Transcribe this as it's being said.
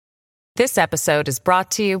This episode is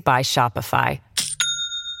brought to you by Shopify.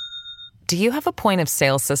 Do you have a point of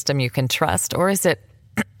sale system you can trust, or is it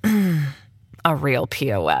a real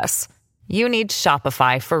POS? You need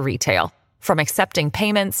Shopify for retail. From accepting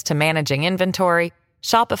payments to managing inventory,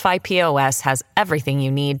 Shopify POS has everything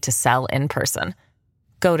you need to sell in person.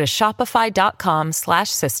 Go to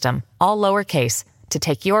shopify.com/system, all lowercase, to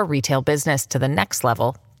take your retail business to the next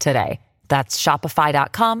level today. That's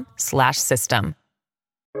shopify.com/system.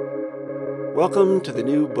 Welcome to the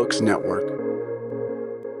New Books Network.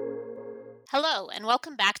 Hello, and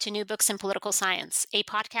welcome back to New Books in Political Science, a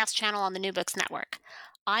podcast channel on the New Books Network.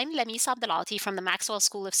 I'm Lamisa Abdelati from the Maxwell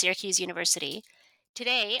School of Syracuse University.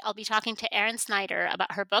 Today, I'll be talking to Erin Snyder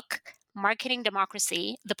about her book, Marketing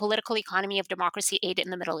Democracy: The Political Economy of Democracy Aid in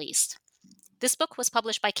the Middle East. This book was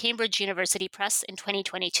published by Cambridge University Press in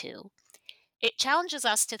 2022. It challenges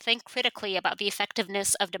us to think critically about the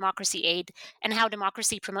effectiveness of democracy aid and how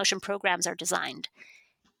democracy promotion programs are designed.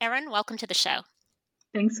 Erin, welcome to the show.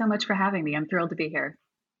 Thanks so much for having me. I'm thrilled to be here.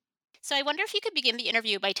 So I wonder if you could begin the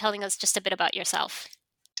interview by telling us just a bit about yourself.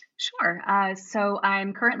 Sure. So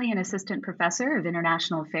I'm currently an assistant professor of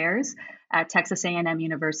international affairs at Texas A&M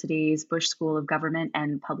University's Bush School of Government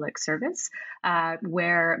and Public Service,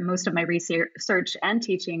 where most of my research and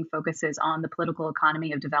teaching focuses on the political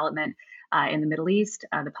economy of development in the Middle East,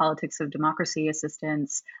 the politics of democracy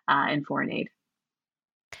assistance, and foreign aid.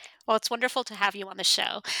 Well, it's wonderful to have you on the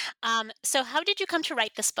show. So how did you come to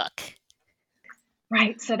write this book?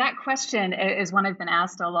 Right. So that question is one I've been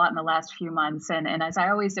asked a lot in the last few months. And as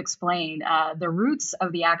I always explain, the roots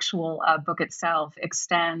of the actual book itself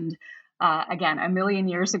extend, again, a million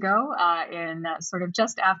years ago in sort of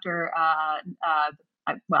just after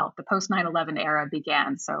the post 9/11 era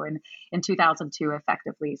began. So in 2002,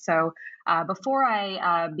 effectively. So before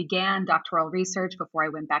I began doctoral research, before I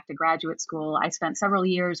went back to graduate school, I spent several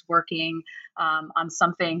years working on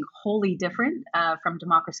something wholly different from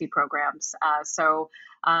democracy programs.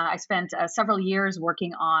 I spent several years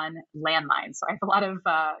working on landmines. So I have a lot of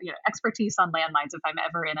expertise on landmines if I'm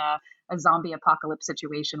ever in a zombie apocalypse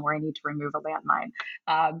situation where I need to remove a landmine.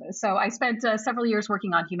 So I spent several years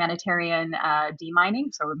working on humanitarian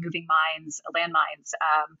demining, so removing landmines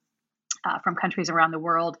from countries around the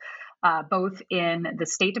world, both in the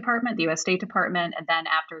State Department, the U.S. State Department, and then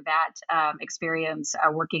after that experience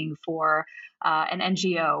working for an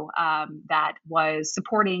NGO that was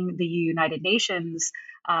supporting the United Nations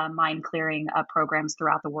mine clearing programs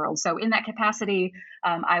throughout the world. So in that capacity,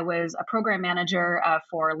 I was a program manager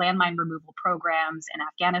for landmine removal programs in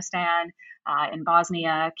Afghanistan, in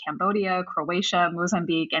Bosnia, Cambodia, Croatia,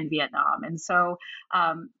 Mozambique, and Vietnam. And so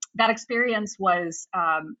that experience was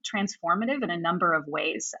transformative in a number of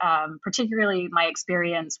ways, particularly my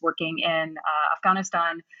experience working in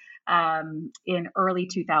Afghanistan in early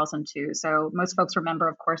 2002. So most folks remember,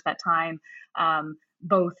 of course, that time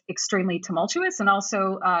both extremely tumultuous and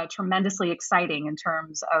also tremendously exciting in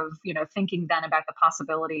terms of, thinking then about the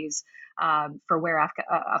possibilities for where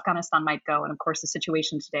Afghanistan might go. And of course, the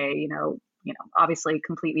situation today, obviously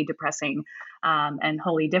completely depressing and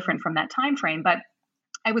wholly different from that time frame. But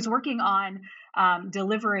I was working on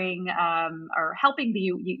delivering or helping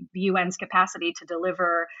the UN's capacity to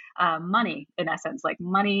deliver money, in essence, like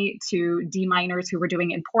money to deminers who were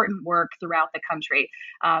doing important work throughout the country.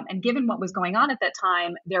 And given what was going on at that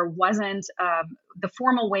time, there wasn't the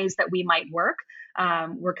formal ways that we might work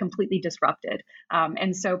were completely disrupted.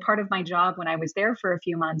 And so part of my job when I was there for a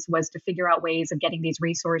few months was to figure out ways of getting these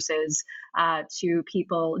resources to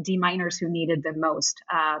people, deminers who needed them most.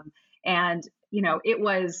 It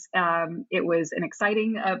was an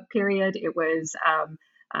exciting period. It was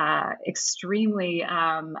extremely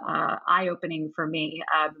eye-opening for me.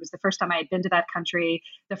 It was the first time I had been to that country,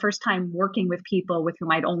 the first time working with people with whom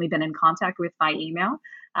I'd only been in contact with by email.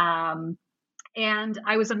 And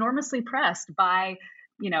I was enormously pressed by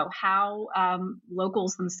how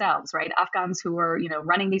locals themselves, right, Afghans who were,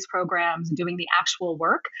 running these programs, doing the actual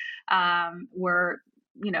work, were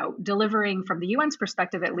delivering, from the UN's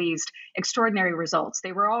perspective at least, extraordinary results.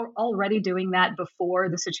 They were already doing that before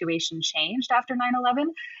the situation changed after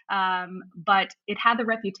 9/11, but it had the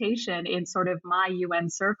reputation in sort of my UN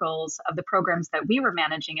circles of the programs that we were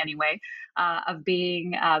managing anyway, of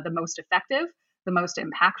being the most effective, the most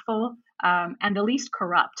impactful, and the least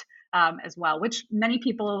corrupt. As well, which many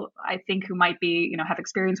people, I think, who might be, have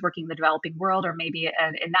experience working in the developing world or maybe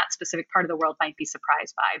in that specific part of the world might be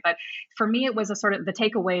surprised by. But for me, it was a sort of, the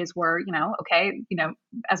takeaways were,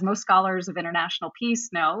 as most scholars of international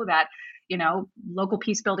peace know, that, local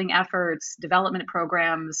peace building efforts, development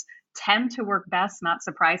programs, tend to work best, not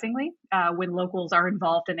surprisingly, when locals are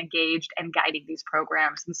involved and engaged and guiding these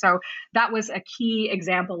programs. And so that was a key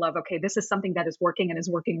example of, okay, this is something that is working and is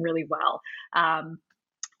working really well.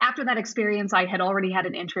 After that experience, I had already had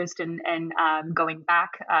an interest in going back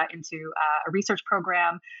into a research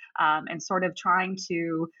program and sort of trying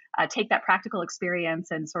to take that practical experience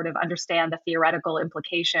and sort of understand the theoretical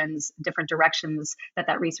implications, different directions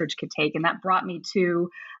that research could take. And that brought me to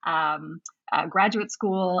graduate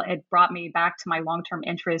school. It brought me back to my long-term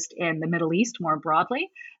interest in the Middle East more broadly.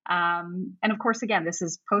 And of course, again, this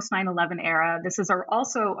is post 9/11 era. This is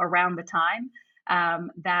also around the time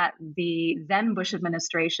that the then Bush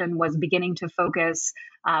administration was beginning to focus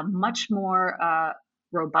much more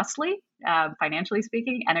robustly, financially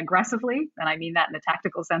speaking, and aggressively, and I mean that in a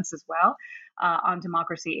tactical sense as well, on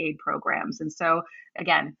democracy aid programs. And so,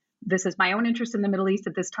 again, this is my own interest in the Middle East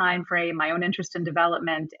at this time frame, my own interest in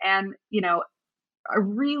development, and a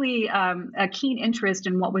really a keen interest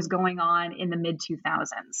in what was going on in the mid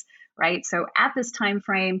 2000s, right? So at this time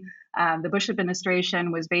frame, the Bush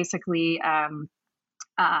administration was basically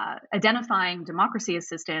identifying democracy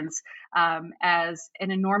assistance as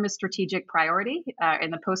an enormous strategic priority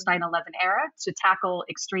in the post 9/11 era to tackle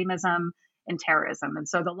extremism and terrorism. And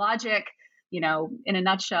so the logic, in a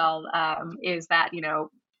nutshell, is that,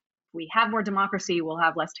 we have more democracy, we'll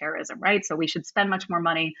have less terrorism, right? So we should spend much more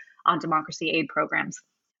money on democracy aid programs.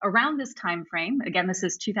 Around this time frame, again, this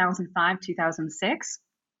is 2005, 2006,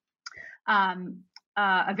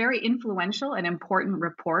 a very influential and important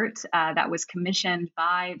report that was commissioned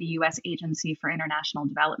by the U.S. Agency for International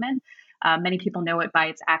Development. Many people know it by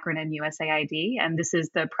its acronym USAID, and this is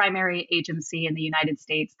the primary agency in the United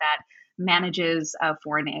States that manages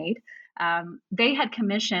foreign aid. They had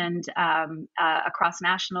commissioned a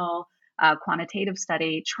cross-national quantitative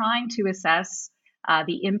study trying to assess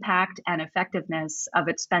the impact and effectiveness of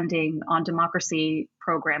its spending on democracy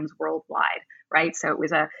programs worldwide. Right, so it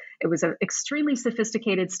was an extremely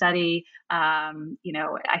sophisticated study. I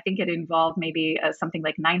think it involved maybe something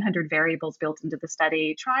like 900 variables built into the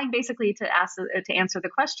study, trying basically to answer the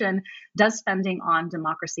question: does spending on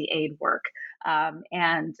democracy aid work?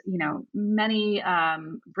 And many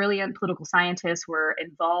brilliant political scientists were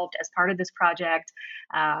involved as part of this project.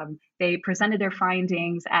 They presented their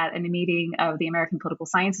findings at a meeting of the American Political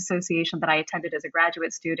Science Association that I attended as a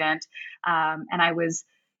graduate student, and I was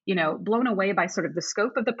blown away by sort of the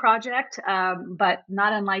scope of the project, but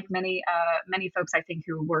not unlike many folks, I think,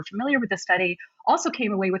 who were familiar with the study, also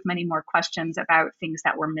came away with many more questions about things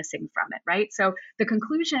that were missing from it, right? So the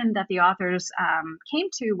conclusion that the authors came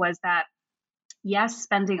to was that, yes,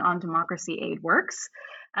 spending on democracy aid works.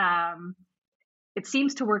 It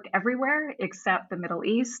seems to work everywhere except the Middle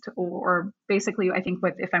East, or basically, I think,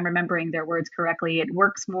 if I'm remembering their words correctly, it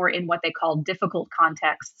works more in what they call difficult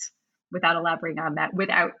contexts, without elaborating on that, with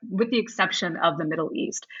the exception of the Middle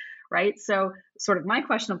East, right? So sort of my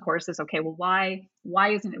question, of course, is, okay, well, why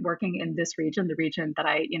isn't it working in this region, the region that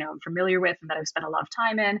I, am familiar with and that I've spent a lot of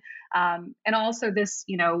time in? And also this,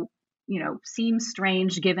 seems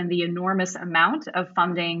strange given the enormous amount of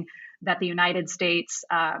funding that the United States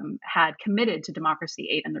had committed to democracy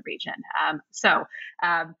aid in the region.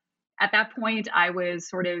 At that point, I was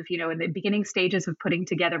sort of, in the beginning stages of putting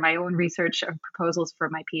together my own research proposals for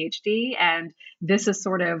my PhD. And this is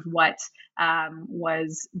sort of what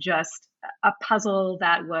was just a puzzle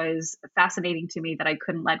that was fascinating to me that I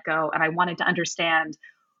couldn't let go. And I wanted to understand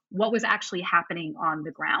what was actually happening on the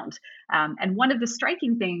ground. And one of the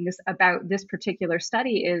striking things about this particular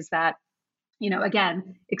study is that,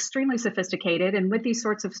 again, extremely sophisticated. And with these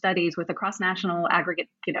sorts of studies, with a cross-national aggregate,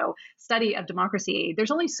 study of democracy aid,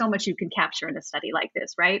 there's only so much you can capture in a study like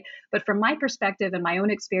this, right? But from my perspective and my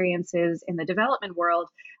own experiences in the development world,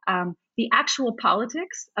 the actual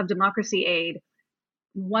politics of democracy aid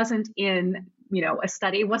wasn't in a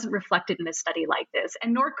study, it wasn't reflected in a study like this,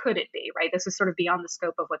 and nor could it be, right? This is sort of beyond the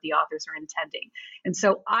scope of what the authors are intending. And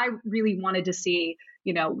so I really wanted to see,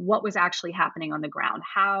 what was actually happening on the ground.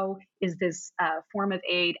 How is this form of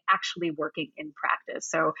aid actually working in practice?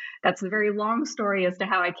 So that's a very long story as to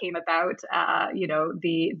how I came about,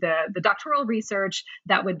 the doctoral research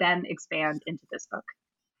that would then expand into this book.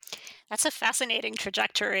 That's a fascinating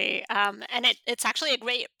trajectory. And it's actually a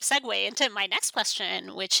great segue into my next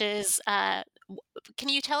question, which is, can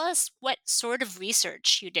you tell us what sort of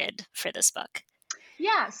research you did for this book?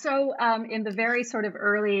 Yeah, so in the very sort of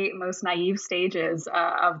early, most naive stages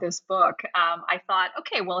of this book, I thought,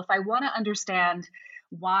 okay, well, if I want to understand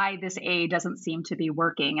why this aid doesn't seem to be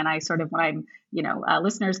working. And I sort of, when I'm,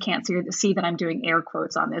 listeners can't see that I'm doing air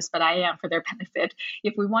quotes on this, but I am for their benefit.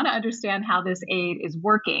 If we want to understand how this aid is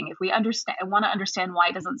working, if we want to understand why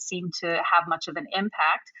it doesn't seem to have much of an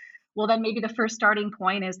impact, well, then maybe the first starting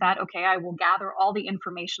point is that, okay, I will gather all the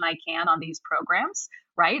information I can on these programs,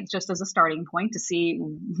 right? Just as a starting point to see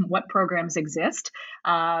what programs exist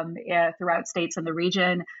throughout states in the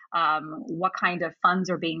region, what kind of funds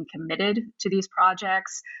are being committed to these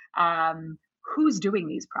projects, who's doing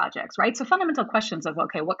these projects, right? So fundamental questions of,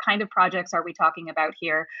 okay, what kind of projects are we talking about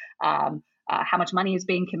here? How much money is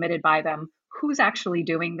being committed by them? Who's actually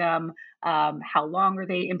doing them? How long are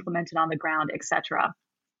they implemented on the ground, et cetera?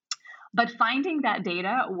 But finding that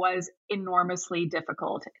data was enormously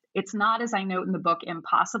difficult. It's not, as I note in the book,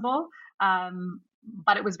 impossible,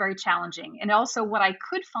 but it was very challenging. And also what I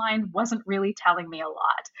could find wasn't really telling me a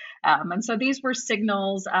lot. And so these were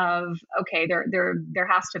signals of, okay, there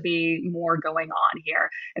has to be more going on here.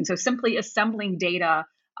 And so simply assembling data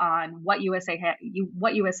on what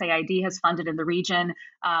USAID has funded in the region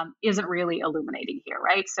isn't really illuminating here,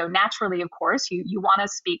 right? So naturally, of course, you want to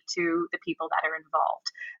speak to the people that are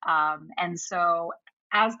involved. And so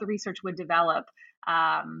as the research would develop,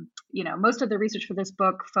 most of the research for this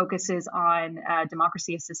book focuses on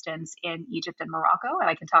democracy assistance in Egypt and Morocco. And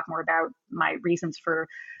I can talk more about my reasons for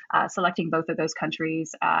selecting both of those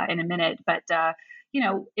countries in a minute. But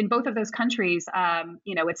in both of those countries,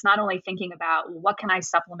 it's not only thinking about what can I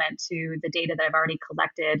supplement to the data that I've already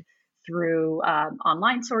collected through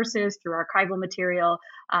online sources, through archival material,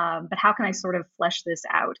 but how can I sort of flesh this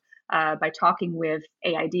out by talking with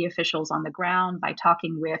AID officials on the ground, by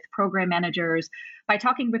talking with program managers, by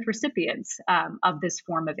talking with recipients of this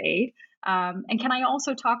form of aid. And can I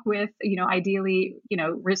also talk with, ideally,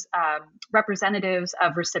 representatives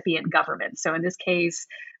of recipient governments? So in this case,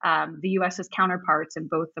 the U.S.'s counterparts in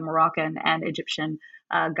both the Moroccan and Egyptian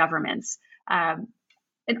governments.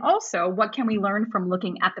 And also, what can we learn from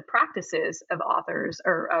looking at the practices of authors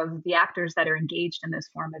or of the actors that are engaged in this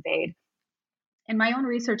form of aid? In my own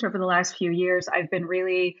research over the last few years, I've been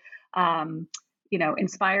really,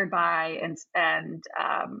 inspired by and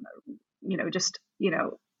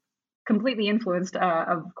completely influenced,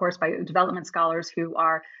 of course, by development scholars who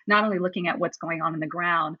are not only looking at what's going on the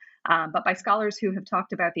ground, but by scholars who have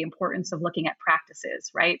talked about the importance of looking at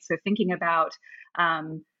practices, right? So thinking about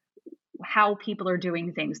how people are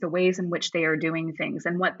doing things, the ways in which they are doing things,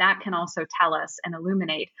 and what that can also tell us and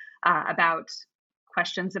illuminate about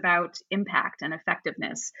questions about impact and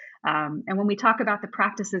effectiveness. And when we talk about the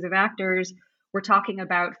practices of actors, we're talking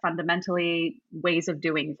about fundamentally ways of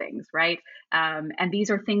doing things, right? And these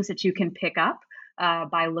are things that you can pick up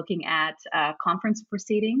by looking at conference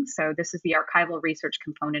proceedings. So this is the archival research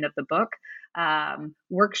component of the book.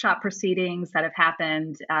 Workshop proceedings that have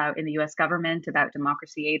happened in the US government about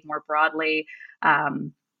democracy aid more broadly.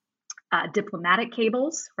 Diplomatic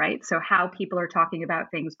cables, right? So how people are talking about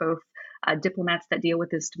things, both diplomats that deal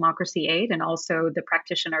with this democracy aid and also the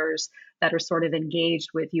practitioners that are sort of engaged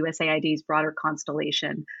with USAID's broader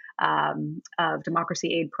constellation of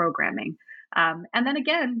democracy aid programming. And then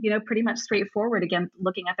again, pretty much straightforward, again,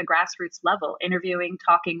 looking at the grassroots level, interviewing,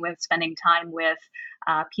 talking with, spending time with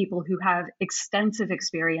people who have extensive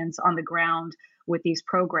experience on the ground with these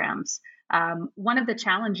programs. One of the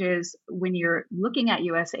challenges when you're looking at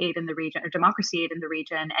US aid in the region or democracy aid in the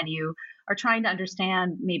region, and you are trying to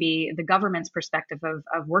understand maybe the government's perspective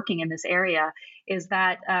of working in this area, is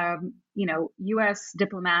that US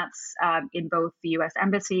diplomats in both the US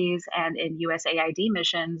embassies and in USAID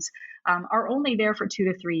missions are only there for 2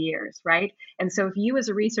 to 3 years, right? And so if you as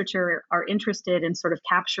a researcher are interested in sort of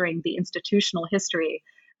capturing the institutional history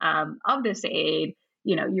of this aid,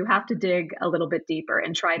 you have to dig a little bit deeper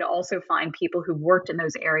and try to also find people who worked in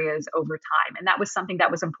those areas over time. And that was something that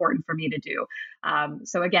was important for me to do.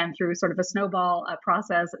 So again, through sort of a snowball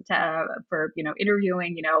process for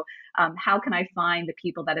interviewing, how can I find the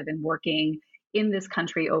people that have been working in this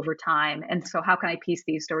country over time? And so how can I piece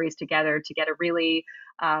these stories together to get a really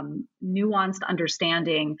nuanced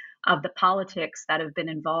understanding of the politics that have been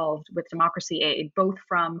involved with democracy aid, both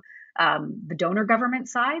from the donor government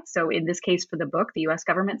side, so in this case for the book, the US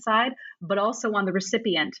government side, but also on the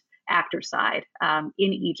recipient actor side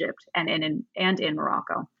in Egypt and in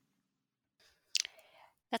Morocco.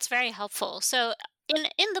 That's very helpful. So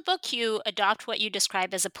in the book, you adopt what you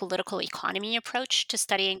describe as a political economy approach to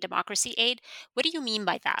studying democracy aid. What do you mean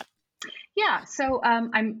by that? Yeah, so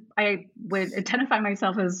I would identify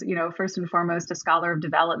myself as, first and foremost a scholar of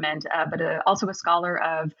development, but also a scholar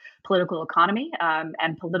of political economy.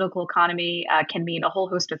 And political economy can mean a whole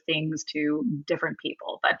host of things to different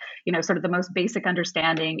people. But sort of the most basic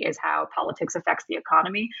understanding is how politics affects the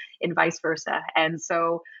economy, and vice versa. And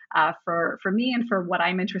so, for me and for what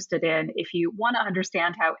I'm interested in, if you want to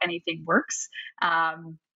understand how anything works,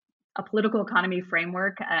 a political economy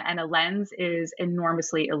framework and a lens is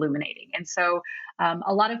enormously illuminating. And so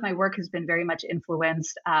a lot of my work has been very much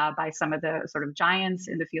influenced by some of the sort of giants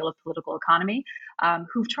in the field of political economy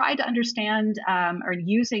who've tried to understand or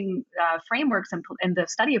using frameworks in the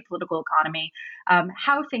study of political economy,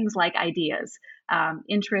 how things like ideas,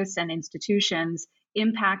 interests, and institutions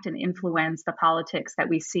impact and influence the politics that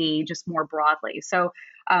we see just more broadly. So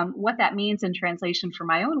what that means in translation for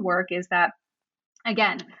my own work is that,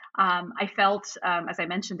 again, I felt, as I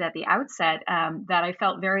mentioned at the outset, that I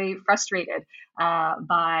felt very frustrated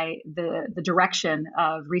by the direction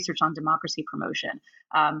of research on democracy promotion.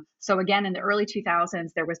 So again, in the early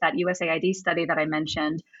 2000s, there was that USAID study that I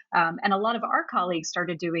mentioned, and a lot of our colleagues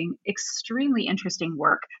started doing extremely interesting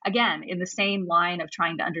work, again, in the same line of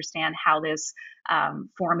trying to understand how this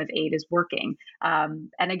form of aid is working.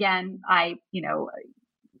 And again, I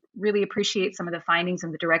really appreciate some of the findings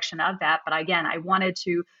and the direction of that. But again, I wanted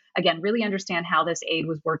to, really understand how this aid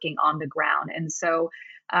was working on the ground. And so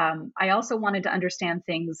I also wanted to understand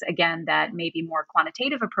things, again, that maybe more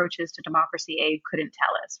quantitative approaches to democracy aid couldn't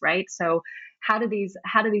tell us, right? So how do these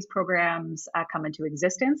programs come into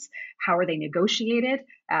existence? How are they negotiated?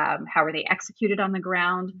 How are they executed on the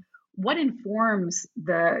ground? What informs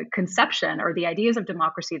the conception or the ideas of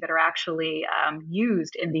democracy that are actually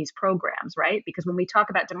used in these programs, right? Because when we talk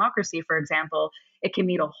about democracy, for example, it can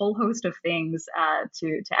mean a whole host of things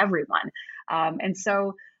to everyone. And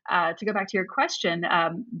so, to go back to your question,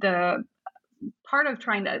 the part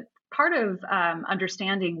of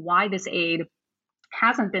understanding why this aid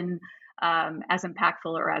hasn't been as impactful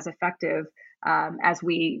or as effective as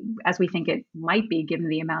we think it might be, given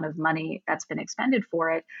the amount of money that's been expended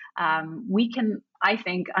for it, we can, I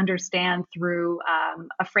think, understand through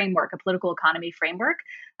a framework, a political economy framework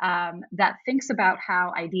that thinks about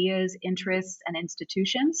how ideas, interests, and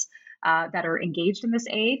institutions that are engaged in this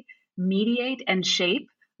aid mediate and shape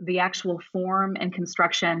the actual form and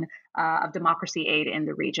construction of democracy aid in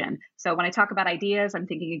the region. So when I talk about ideas, I'm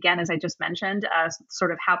thinking, again, as I just mentioned,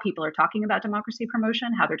 sort of how people are talking about democracy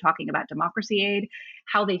promotion, how they're talking about democracy aid,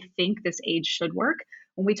 how they think this aid should work.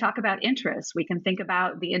 When we talk about interests, we can think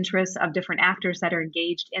about the interests of different actors that are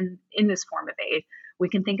engaged in this form of aid. We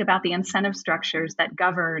can think about the incentive structures that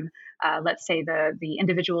govern, let's say, the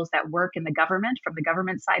individuals that work in the government, from the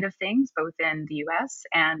government side of things, both in the US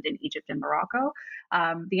and in Egypt and Morocco,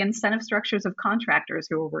 the incentive structures of contractors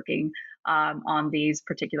who are working on these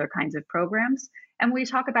particular kinds of programs. And when we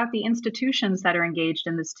talk about the institutions that are engaged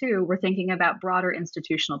in this too, we're thinking about broader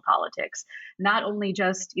institutional politics, not only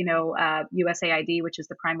just, USAID, which is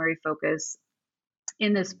the primary focus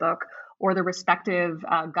in this book, or the respective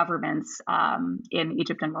governments in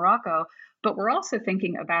Egypt and Morocco, but we're also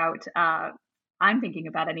thinking about, I'm thinking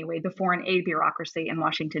about anyway, the foreign aid bureaucracy in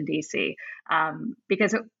Washington, D.C.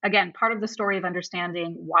 Because, again, part of the story of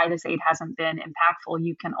understanding why this aid hasn't been impactful,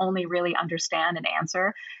 you can only really understand and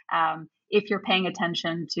answer if you're paying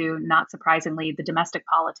attention to, not surprisingly, the domestic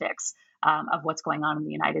politics of what's going on in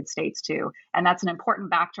the United States too. And that's an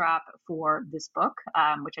important backdrop for this book,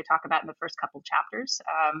 which I talk about in the first couple chapters.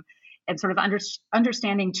 And sort of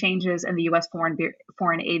understanding changes in the U.S.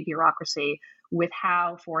 foreign aid bureaucracy with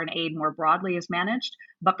how foreign aid more broadly is managed,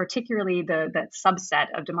 but particularly that subset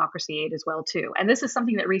of democracy aid as well too. And this is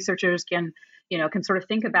something that researchers can sort of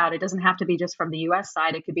think about. It doesn't have to be just from the U.S.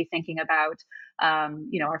 side. It could be thinking about,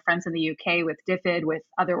 our friends in the U.K. with DFID, with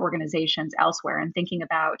other organizations elsewhere, and thinking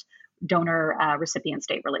about donor recipient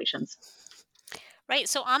state relations. Right.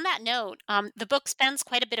 So, on that note, the book spends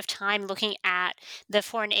quite a bit of time looking at the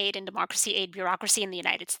foreign aid and democracy aid bureaucracy in the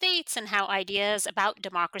United States and how ideas about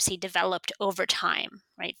democracy developed over time,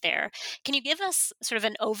 right there. Can you give us sort of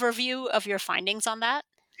an overview of your findings on that?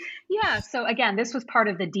 Yeah. So again, this was part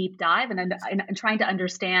of the deep dive and trying to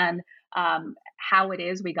understand how it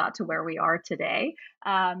is we got to where we are today.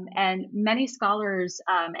 And many scholars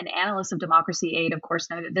and analysts of democracy aid, of course,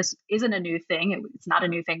 know that this isn't a new thing. It's not a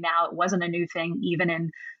new thing now. It wasn't a new thing even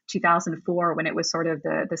in 2004 when it was sort of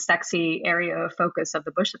the sexy area of focus of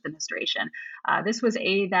the Bush administration. This was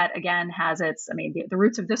aid that, again, has the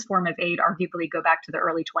roots of this form of aid arguably go back to the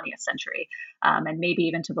early 20th century and maybe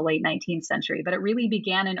even to the late 19th century. But it really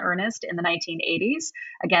began in earnest in the 1980s.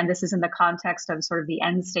 Again, this is in the context of sort of the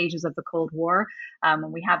end stages of the Cold War.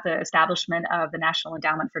 when we have the establishment of the National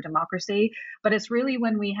Endowment for Democracy. But it's really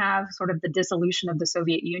when we have sort of the dissolution of the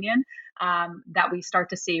Soviet Union that we start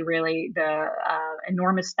to see really the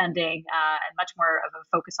enormous spending and much more of a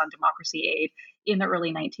focus on democracy aid in the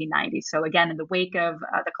early 1990s. So again, in the wake of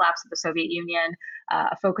the collapse of the Soviet Union,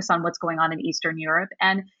 a focus on what's going on in Eastern Europe.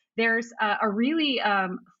 And there's a really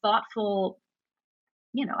thoughtful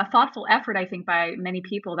effort, I think, by many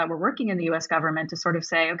people that were working in the US government to sort of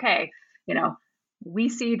say, okay, we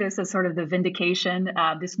see this as sort of the vindication,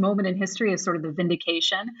 this moment in history as sort of the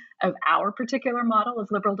vindication of our particular model of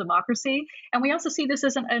liberal democracy. And we also see this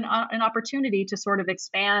as an opportunity to sort of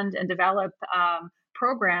expand and develop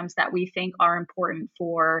programs that we think are important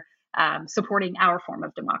for supporting our form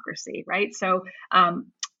of democracy, right? So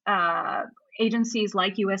agencies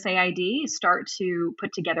like USAID start to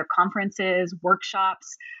put together conferences,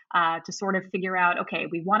 workshops to sort of figure out, okay,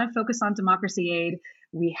 we want to focus on democracy aid.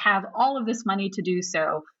 We have all of this money to do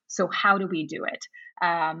so. So how do we do it?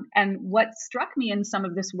 And what struck me in some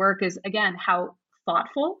of this work is, again, how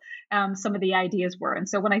thoughtful some of the ideas were. And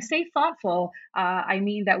so when I say thoughtful, I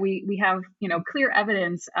mean that we have clear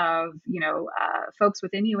evidence of folks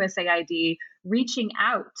within USAID reaching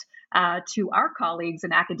out to our colleagues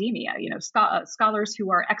in academia, scholars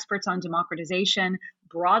who are experts on democratization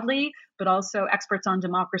broadly, but also experts on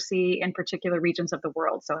democracy in particular regions of the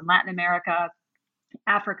world. So in Latin America,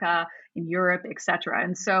 Africa, in Europe, et cetera.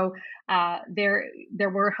 And so there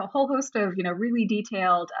were a whole host of really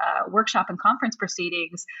detailed workshop and conference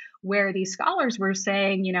proceedings where these scholars were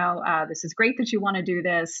saying, this is great that you want to do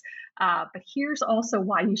this, but here's also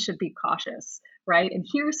why you should be cautious, right? And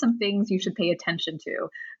here's some things you should pay attention to.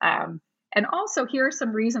 And also here are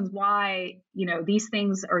some reasons why these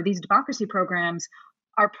things or these democracy programs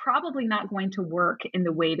are probably not going to work in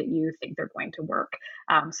the way that you think they're going to work.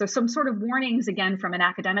 So some sort of warnings, again, from an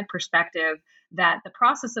academic perspective, that the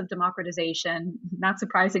process of democratization, not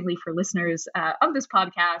surprisingly for listeners of this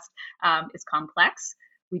podcast, is complex.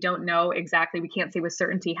 We don't know exactly, we can't say with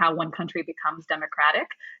certainty how one country becomes democratic.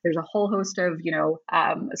 There's a whole host of,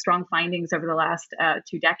 strong findings over the last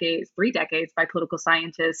 3 decades by political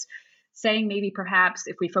scientists saying maybe perhaps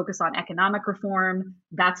if we focus on economic reform,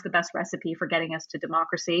 that's the best recipe for getting us to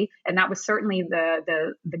democracy. And that was certainly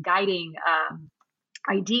the guiding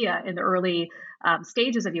idea in the early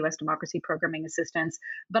stages of U.S. democracy programming assistance.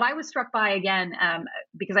 But I was struck by, again,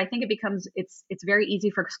 because I think it's very easy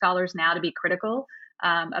for scholars now to be critical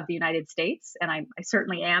of the United States, and I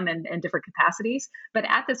certainly am in different capacities. But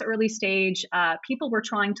at this early stage, people were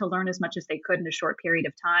trying to learn as much as they could in a short period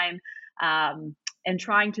of time, and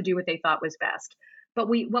trying to do what they thought was best. But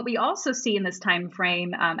what we also see in this time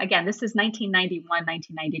frame, again, this is 1991,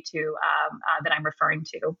 1992 that I'm referring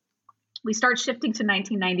to. We start shifting to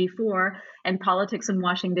 1994, and politics in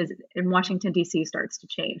Washington, D.C. starts to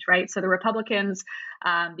change, right? So the Republicans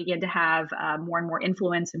begin to have more and more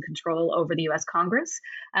influence and control over the U.S. Congress,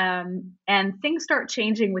 and things start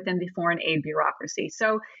changing within the foreign aid bureaucracy.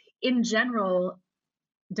 So in general,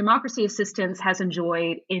 democracy assistance has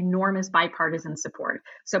enjoyed enormous bipartisan support.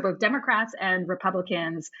 So both Democrats and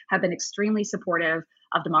Republicans have been extremely supportive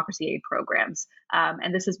of democracy aid programs.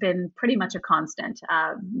 And this has been pretty much a constant.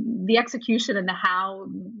 The execution and the how,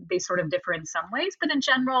 they sort of differ in some ways, but in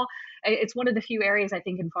general, it's one of the few areas I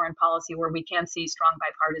think in foreign policy where we can see strong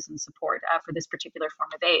bipartisan support for this particular form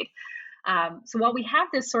of aid. So while we have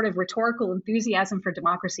this sort of rhetorical enthusiasm for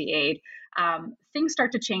democracy aid, things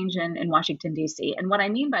start to change in Washington, D.C. And what I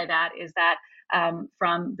mean by that is that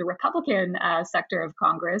from the Republican sector of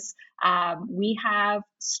Congress, we have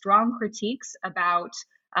strong critiques about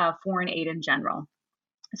foreign aid in general.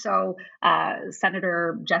 So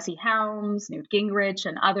Senator Jesse Helms, Newt Gingrich,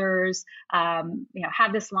 and others,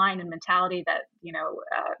 have this line and mentality that,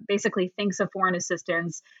 basically thinks of foreign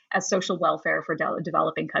assistance as social welfare for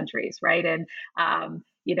developing countries, right? And,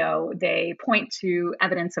 they point to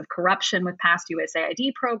evidence of corruption with past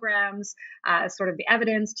USAID programs as sort of the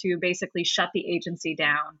evidence to basically shut the agency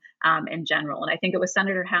down in general. And I think it was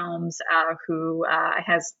Senator Helms who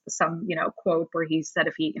has some, quote where he said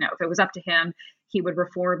if it was up to him, he would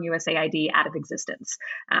reform USAID out of existence.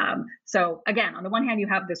 So again, on the one hand, you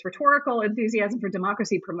have this rhetorical enthusiasm for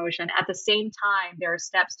democracy promotion. At the same time, there are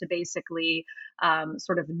steps to basically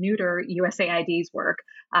sort of neuter USAID's work.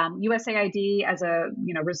 USAID, as a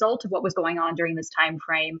result of what was going on during this time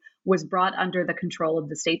frame, was brought under the control of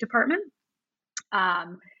the State Department.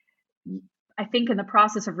 I think in the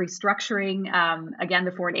process of restructuring, again,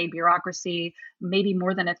 the foreign aid bureaucracy, maybe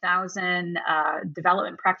more than 1,000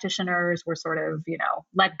 development practitioners were sort of,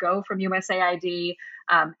 let go from USAID.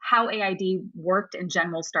 How AID worked in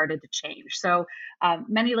general started to change. So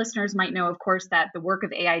many listeners might know, of course, that the work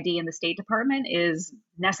of AID in the State Department is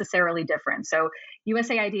necessarily different. So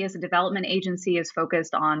USAID as a development agency is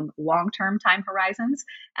focused on long-term time horizons,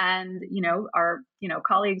 and our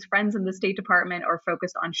colleagues, friends in the State Department are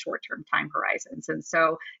focused on short-term time horizons. And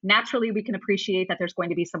so naturally, we can appreciate that there's going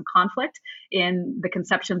to be some conflict in the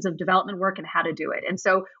conceptions of development work and how to do it. And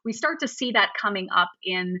so we start to see that coming up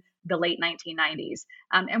in the late 1990s.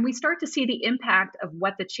 And we start to see the impact of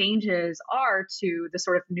what the changes are to the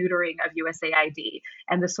sort of neutering of USAID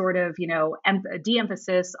and the sort of,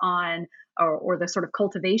 de-emphasis on or the sort of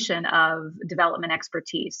cultivation of development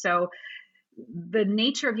expertise. So the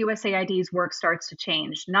nature of USAID's work starts to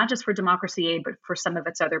change, not just for democracy aid, but for some of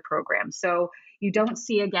its other programs. So you don't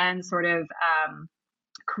see, again, sort of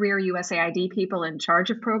career USAID people in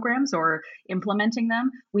charge of programs or implementing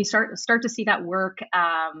them. We start to see that work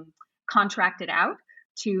contracted out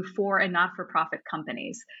to for and not-for-profit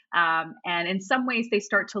companies. And in some ways,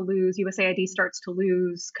 USAID starts to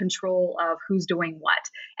lose control of who's doing what.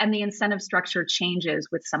 And the incentive structure changes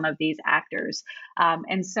with some of these actors.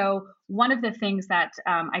 And so one of the things that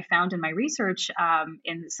I found in my research,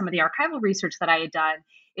 in some of the archival research that I had done,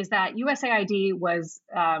 is that USAID was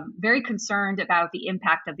very concerned about the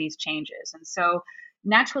impact of these changes. And so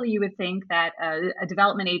naturally, you would think that a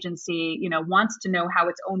development agency, wants to know how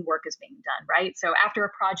its own work is being done, right? So after a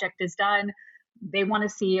project is done, they want to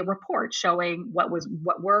see a report showing what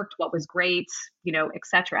worked, what was great, et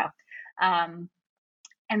cetera. And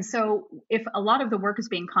so if a lot of the work is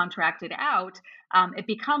being contracted out, it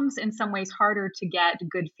becomes in some ways harder to get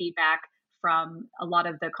good feedback from a lot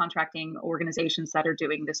of the contracting organizations that are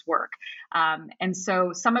doing this work. And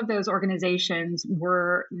so some of those organizations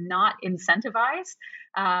were not incentivized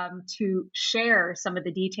to share some of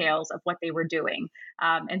the details of what they were doing.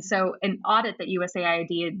 And so an audit that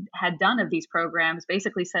USAID had done of these programs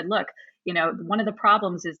basically said, look, one of the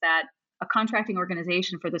problems is that a contracting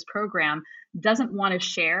organization for this program doesn't want to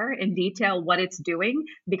share in detail what it's doing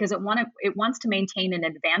because it wants to maintain an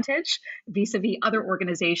advantage vis-a-vis other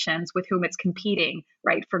organizations with whom it's competing,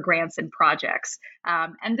 right, for grants and projects.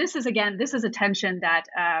 And this is a tension that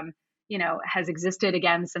has existed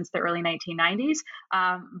again since the early 1990s.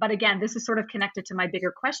 But again, this is sort of connected to my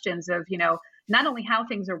bigger questions of, not only how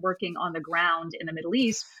things are working on the ground in the Middle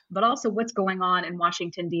East, but also what's going on in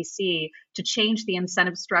Washington, D.C. to change the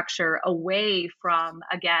incentive structure away from,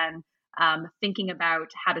 again, thinking about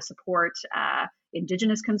how to support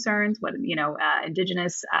indigenous concerns, what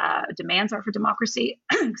indigenous demands are for democracy,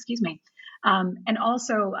 excuse me, and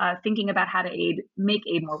also thinking about how to make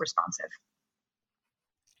aid more responsive.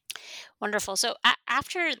 Wonderful. So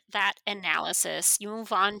after that analysis, you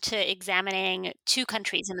move on to examining two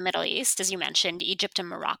countries in the Middle East, as you mentioned, Egypt and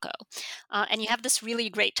Morocco. And you have this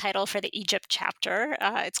really great title for the Egypt chapter.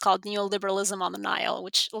 It's called Neoliberalism on the Nile,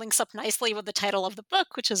 which links up nicely with the title of the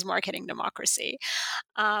book, which is Marketing Democracy.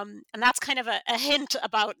 And that's kind of a hint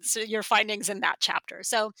about your findings in that chapter.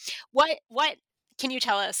 So what can you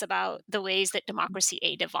tell us about the ways that democracy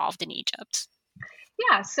aid evolved in Egypt?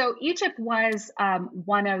 Yeah, so Egypt was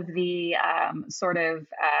one of the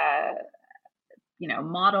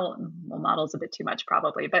model is a bit too much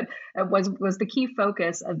probably, but was the key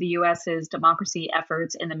focus of the US's democracy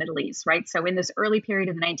efforts in the Middle East, right? So in this early period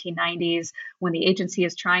of the 1990s, when the agency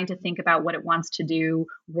is trying to think about what it wants to do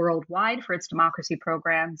worldwide for its democracy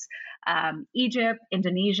programs, Egypt,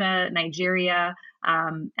 Indonesia, Nigeria,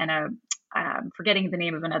 and forgetting the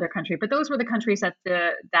name of another country, but those were the countries that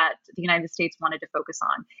the United States wanted to focus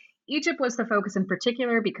on. Egypt was the focus in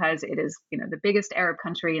particular because it is, the biggest Arab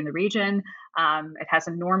country in the region. It has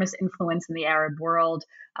enormous influence in the Arab world,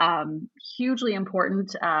 hugely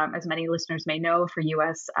important, as many listeners may know, for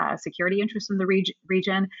U.S. Security interests in the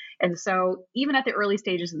region. And so even at the early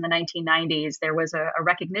stages in the 1990s, there was a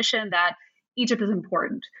recognition that Egypt is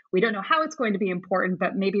important. We don't know how it's going to be important,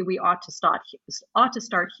 but maybe we ought to start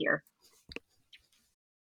here.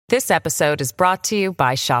 This episode is brought to you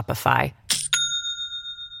by Shopify.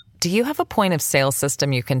 Do you have a point of sale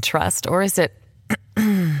system you can trust, or is it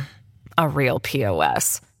a real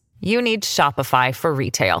POS? You need Shopify for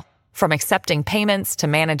retail. From accepting payments to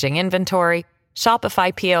managing inventory,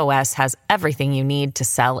 Shopify POS has everything you need to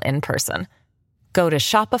sell in person. Go to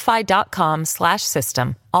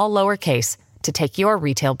shopify.com/system, all lowercase, to take your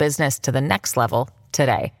retail business to the next level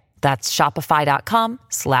today. That's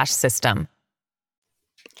shopify.com/system.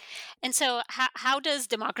 And so how does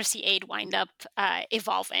democracy aid wind up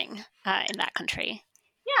evolving in that country?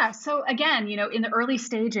 Yeah. So again, in the early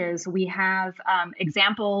stages, we have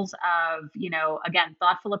examples of, again,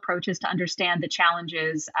 thoughtful approaches to understand the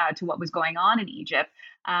challenges to what was going on in Egypt.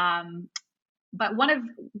 Um, but one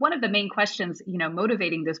of the main questions,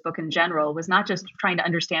 motivating this book in general was not just trying to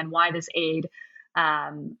understand why this aid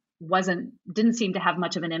didn't seem to have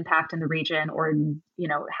much of an impact in the region, or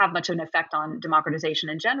have much of an effect on democratization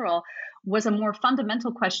in general, was a more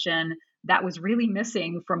fundamental question that was really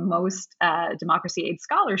missing from most democracy aid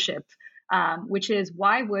scholarship, which is,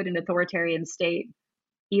 why would an authoritarian state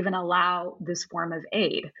even allow this form of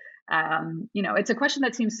aid? It's a question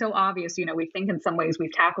that seems so obvious. We think in some ways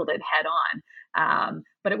we've tackled it head on,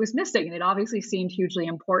 but it was missing, and it obviously seemed hugely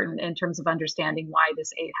important in terms of understanding why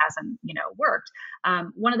this aid hasn't, worked.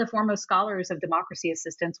 One of the foremost scholars of democracy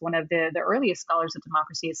assistance, one of the earliest scholars of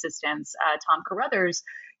democracy assistance, Tom Carruthers,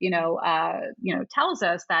 tells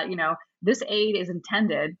us that this aid is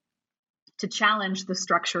intended to challenge the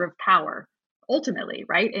structure of power, ultimately,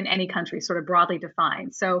 right, in any country, sort of broadly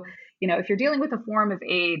defined. So, if you're dealing with a form of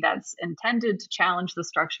aid that's intended to challenge the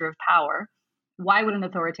structure of power, why would an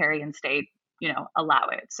authoritarian state, allow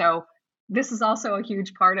it? So this is also a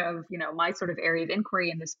huge part of, my sort of area of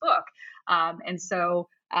inquiry in this book.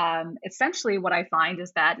 Essentially what I find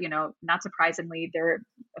is that, not surprisingly, there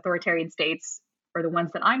authoritarian states, or the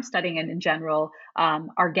ones that I'm studying in general,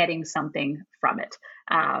 are getting something from it.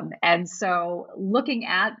 And so looking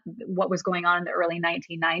at what was going on in the early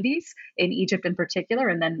 1990s in Egypt in particular,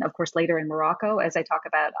 and then of course later in Morocco, as I talk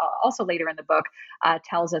about also later in the book,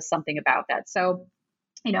 tells us something about that. So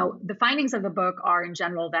the findings of the book are in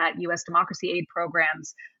general that U.S. democracy aid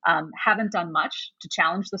programs haven't done much to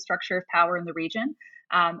challenge the structure of power in the region.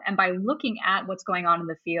 And by looking at what's going on in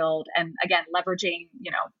the field, and again, leveraging,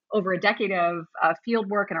 over a decade of field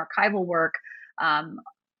work and archival work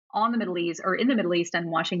on the Middle East, or in the Middle East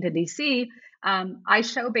and Washington, D.C., I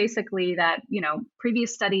show basically that,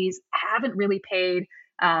 previous studies haven't really paid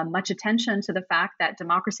much attention to the fact that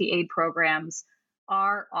democracy aid programs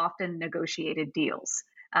are often negotiated deals.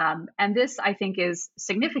 And this, I think, is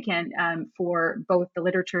significant for both the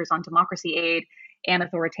literatures on democracy aid and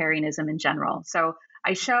authoritarianism in general. So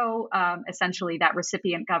I show essentially that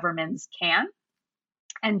recipient governments can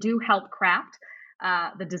and do help craft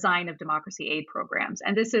the design of democracy aid programs.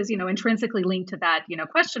 And this is, intrinsically linked to that,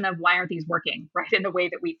 question of why aren't these working, right, in the way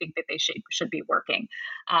that we think that they should be working.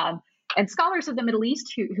 And scholars of the Middle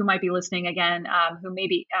East who might be listening again, who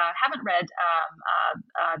maybe haven't read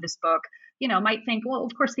this book, might think, well,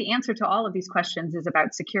 of course, the answer to all of these questions is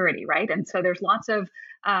about security, right? And so there's lots of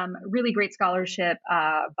really great scholarship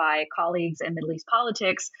by colleagues in Middle East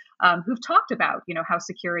politics who've talked about, how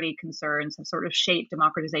security concerns have sort of shaped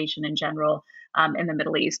democratization in general in the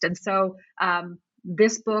Middle East. And so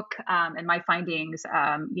this book and my findings,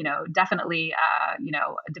 definitely,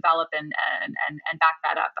 develop and back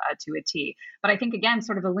that up to a T. But I think, again,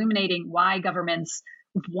 sort of illuminating why governments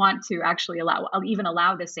want to actually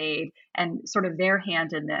allow this aid, and sort of their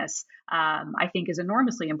hand in this, I think is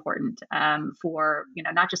enormously important for,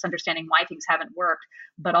 not just understanding why things haven't worked,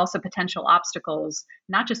 but also potential obstacles,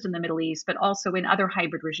 not just in the Middle East, but also in other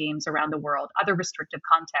hybrid regimes around the world, other restrictive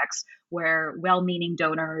contexts where well-meaning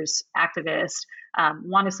donors, activists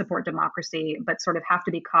want to support democracy, but sort of have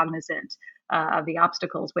to be cognizant of the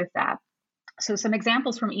obstacles with that. So some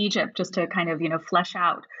examples from Egypt, just to kind of, flesh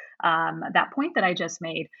out that point that I just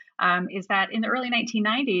made, is that in the early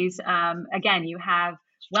 1990s, again, you have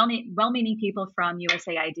well-meaning people from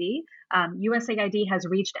USAID. USAID has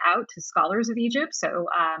reached out to scholars of Egypt. So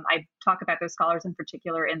I talk about those scholars in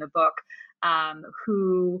particular in the book,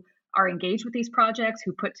 who are engaged with these projects,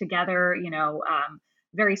 who put together,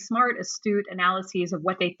 very smart, astute analyses of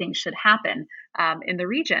what they think should happen in the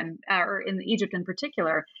region, or in Egypt in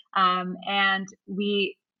particular. And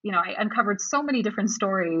I uncovered so many different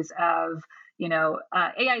stories of,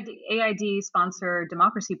 AID sponsored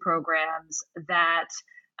democracy programs that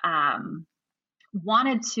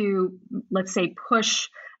wanted to, let's say, push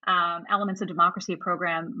elements of democracy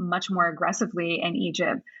program much more aggressively in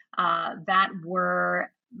Egypt, that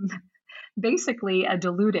were basically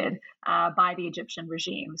diluted by the Egyptian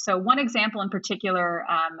regime. So one example in particular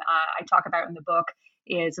I talk about in the book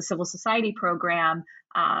is a civil society program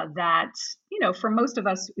that, for most of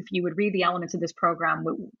us, if you would read the elements of this program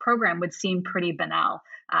would seem pretty banal.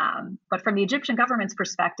 But from the Egyptian government's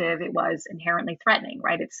perspective, it was inherently threatening,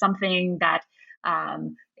 right? It's something that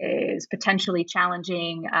is potentially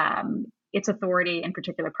challenging its authority in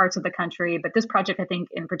particular parts of the country. But this project, I think,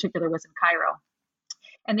 in particular, was in Cairo.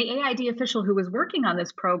 And the AID official who was working on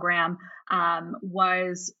this program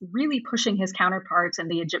was really pushing his counterparts in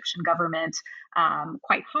the Egyptian government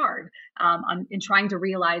quite hard in trying to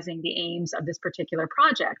realizing the aims of this particular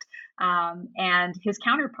project. And his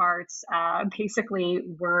counterparts basically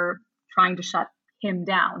were trying to shut him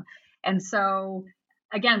down. And so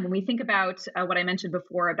again, when we think about what I mentioned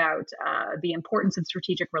before about the importance of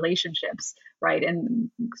strategic relationships, right,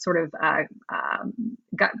 and sort of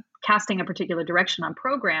casting a particular direction on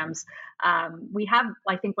programs, we have,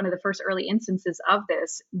 I think, one of the first early instances of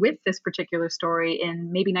this with this particular story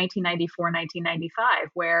in maybe 1994, 1995,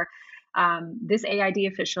 where this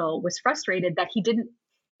AID official was frustrated that he didn't,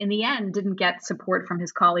 in the end, didn't get support from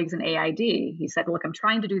his colleagues in AID. He said, look, I'm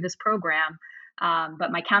trying to do this program,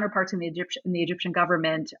 but my counterparts in the Egyptian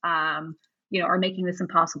government, are making this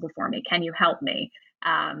impossible for me. Can you help me?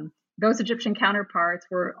 Those Egyptian counterparts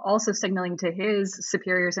were also signaling to his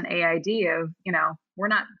superiors in AID of, we're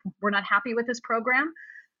not happy with this program,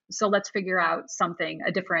 so let's figure out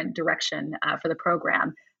a different direction for the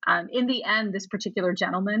program. In the end, this particular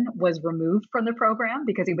gentleman was removed from the program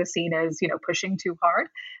because he was seen as, pushing too hard.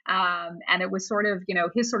 And it was sort of,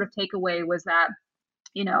 his sort of takeaway was that,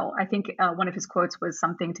 I think one of his quotes was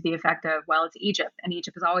something to the effect of, well, it's Egypt, and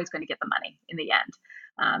Egypt is always going to get the money in the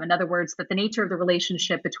end. In other words, that the nature of the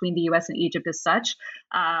relationship between the U.S. and Egypt is such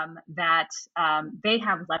that they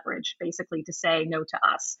have leverage, basically, to say no to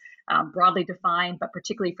us, broadly defined, but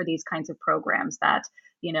particularly for these kinds of programs that,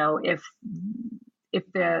 if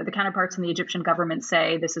the counterparts in the Egyptian government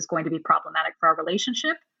say this is going to be problematic for our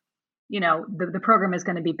relationship, the program is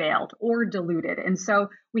going to be bailed or diluted. And so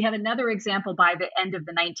we had another example by the end of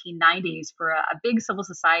the 1990s for a big civil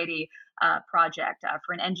society project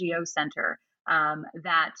for an NGO center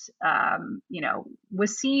that,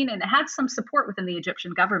 was seen and had some support within the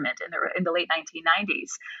Egyptian government in the late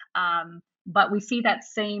 1990s. But we see that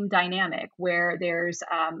same dynamic where there's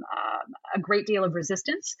a great deal of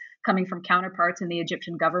resistance coming from counterparts in the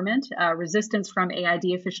Egyptian government, resistance from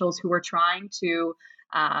AID officials who are trying to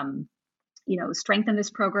strengthen this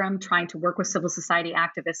program, trying to work with civil society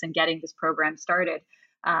activists and getting this program started.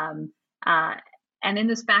 And in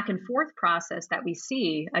this back and forth process that we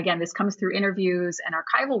see, again, this comes through interviews and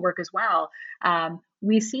archival work as well.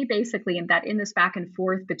 We see basically in this back and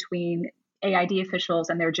forth between AID officials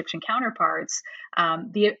and their Egyptian counterparts,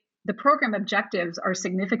 the program objectives are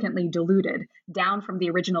significantly diluted down from the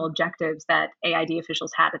original objectives that AID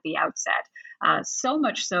officials had at the outset. So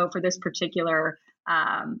much so for this particular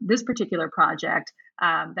project,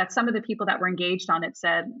 that some of the people that were engaged on it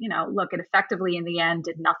said, look, it effectively in the end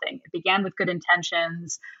did nothing. It began with good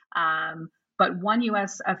intentions. But one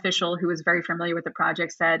U.S. official who was very familiar with the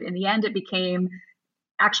project said, in the end, it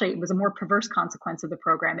was a more perverse consequence of the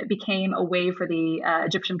program. It became a way for the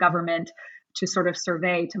Egyptian government to sort of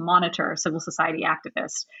survey, to monitor civil society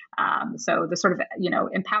activists. So the sort of,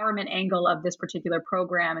 empowerment angle of this particular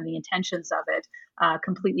program and the intentions of it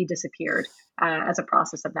completely disappeared as a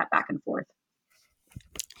process of that back and forth.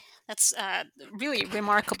 That's really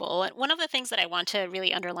remarkable. And one of the things that I want to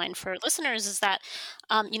really underline for listeners is that,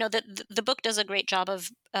 the book does a great job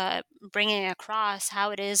of bringing across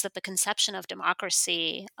how it is that the conception of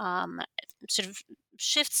democracy sort of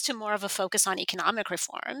shifts to more of a focus on economic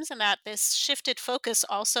reforms, and that this shifted focus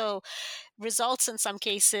also results in some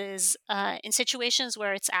cases in situations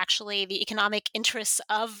where it's actually the economic interests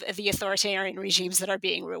of the authoritarian regimes that are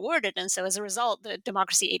being rewarded. And so as a result, the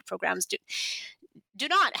democracy aid programs do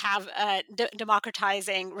not have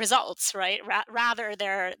democratizing results, right? Rather,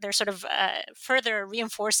 they're sort of further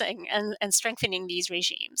reinforcing and strengthening these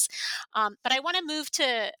regimes. But I want to move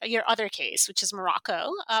to your other case, which is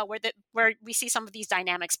Morocco, where we see some of these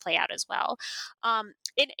dynamics play out as well.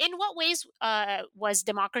 In what ways was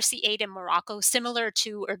democracy aid in Morocco similar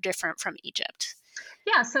to or different from Egypt?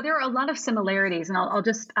 Yeah, so there are a lot of similarities, and I'll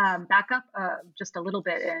just back up just a little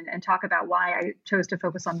bit and talk about why I chose to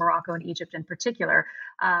focus on Morocco and Egypt in particular.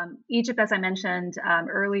 Egypt, as I mentioned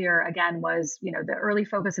earlier, again, was the early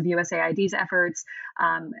focus of USAID's efforts,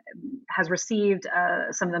 has received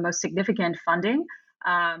some of the most significant funding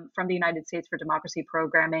from the United States for democracy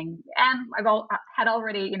programming. And I will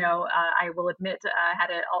admit,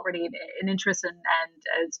 had already an interest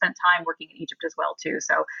and spent time working in Egypt as well, too.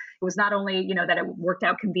 So it was not only, that it worked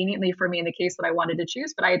out conveniently for me in the case that I wanted to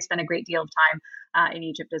choose, but I had spent a great deal of time in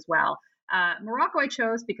Egypt as well. Morocco I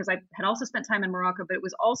chose because I had also spent time in Morocco, but it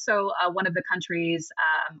was also one of the countries,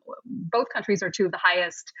 both countries are two of the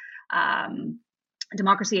highest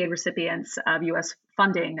democracy aid recipients of U.S.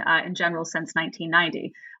 funding in general since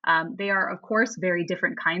 1990. They are, of course, very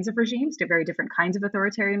different kinds of regimes, very different kinds of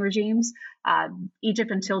authoritarian regimes.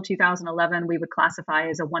 Egypt until 2011, we would classify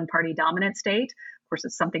as a one-party dominant state. Of course,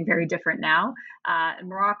 it's something very different now.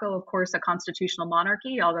 Morocco, of course, a constitutional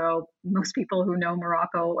monarchy, although most people who know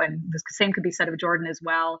Morocco, and the same could be said of Jordan as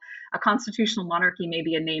well, a constitutional monarchy may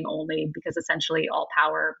be a name only because essentially all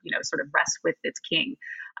power, sort of rests with its king.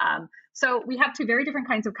 So we have two very different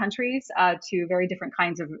kinds of countries, two very different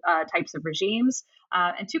kinds of types of regimes,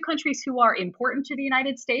 and two countries who are important to the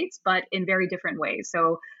United States, but in very different ways.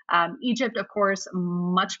 So Egypt, of course,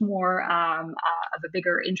 much more of a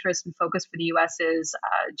bigger interest and focus for the U.S.'s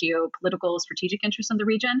geopolitical strategic interest in the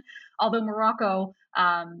region, although Morocco,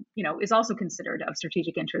 is also considered of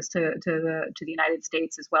strategic interest to the United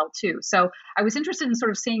States as well, too. So I was interested in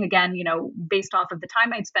sort of seeing again, based off of the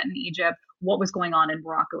time I'd spent in Egypt, what was going on in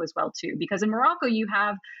Morocco as well, too. Because in Morocco, you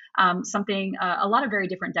have a lot of very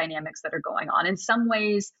different dynamics that are going on. In some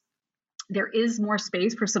ways, there is more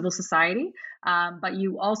space for civil society, but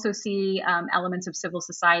you also see elements of civil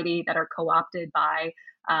society that are co-opted by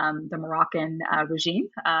the Moroccan regime.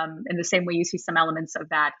 In the same way, you see some elements of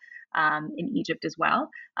that in Egypt as well.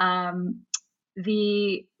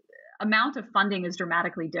 The amount of funding is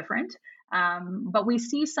dramatically different. But we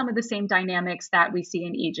see some of the same dynamics that we see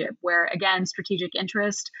in Egypt, where, again, strategic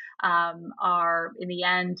interest are, in the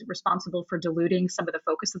end, responsible for diluting some of the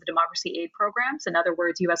focus of the democracy aid programs. In other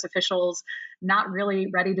words, U.S. officials not really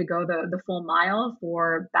ready to go the full mile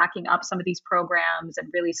for backing up some of these programs and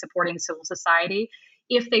really supporting civil society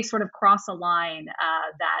if they sort of cross a line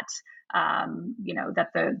that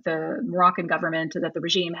the Moroccan government, that the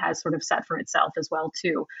regime has sort of set for itself as well,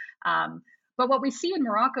 too. But what we see in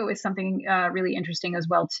Morocco is something really interesting as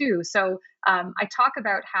well, too. So I talk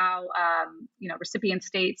about how, recipient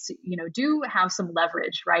states, do have some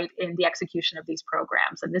leverage, right, in the execution of these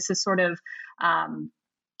programs. And this is sort of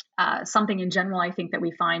something in general, I think, that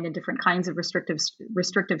we find in different kinds of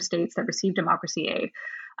restrictive states that receive democracy aid.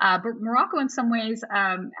 But Morocco, in some ways,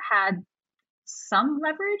 had some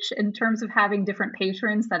leverage in terms of having different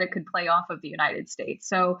patrons that it could play off of the United States.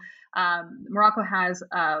 So Morocco has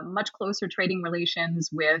much closer trading relations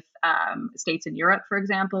with states in Europe, for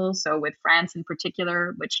example. So with France in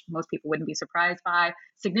particular, which most people wouldn't be surprised by,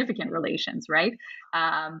 significant relations, right?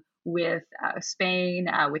 With Spain,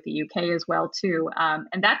 with the UK as well, too.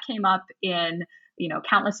 And that came up in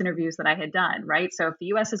countless interviews that I had done, right? So if the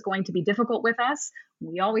U.S. is going to be difficult with us,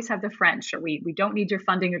 we always have the French, or we don't need your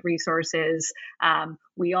funding and resources.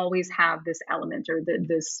 We always have this element, or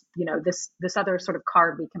this other sort of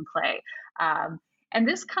card we can play. And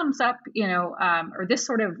this comes up, or this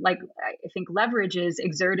sort of, like, I think leverage is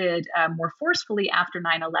exerted more forcefully after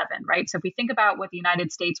 9/11, right? So if we think about what the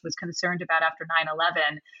United States was concerned about after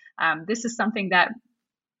 9/11, this is something that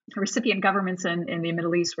recipient governments in the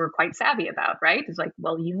Middle East were quite savvy about, right? It's like,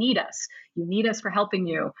 well, you need us. You need us for helping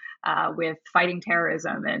you with fighting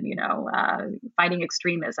terrorism and, fighting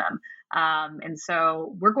extremism. And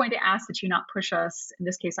so we're going to ask that you not push us. In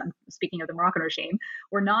this case, I'm speaking of the Moroccan regime.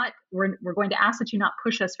 We're going to ask that you not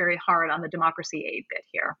push us very hard on the democracy aid bit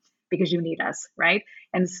here, because you need us, right?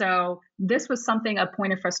 And so this was a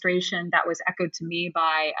point of frustration that was echoed to me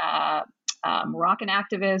by Moroccan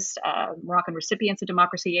activists, Moroccan recipients of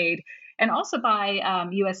democracy aid, and also by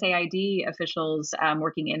USAID officials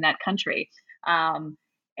working in that country.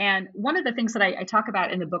 And one of the things that I talk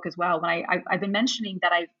about in the book as well, when I've been mentioning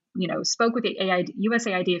that I spoke with the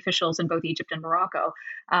USAID officials in both Egypt and Morocco.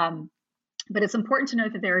 But it's important to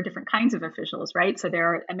note that there are different kinds of officials, right? So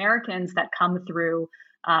there are Americans that come through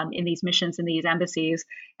in these missions, in these embassies.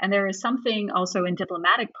 And there is something also in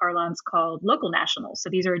diplomatic parlance called local nationals. So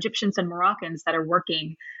these are Egyptians and Moroccans that are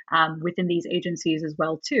working within these agencies as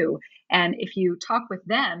well, too. And if you talk with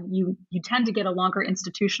them, you tend to get a longer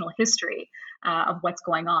institutional history of what's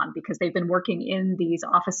going on, because they've been working in these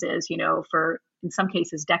offices, for, in some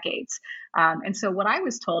cases, decades. And so what I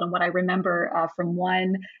was told, and what I remember from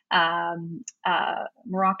one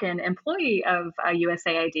Moroccan employee of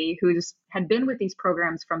USAID who had been with these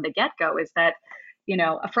programs from the get-go, is that,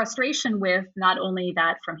 a frustration with not only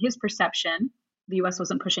that from his perception, the U.S.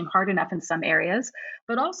 wasn't pushing hard enough in some areas,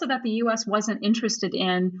 but also that the U.S. wasn't interested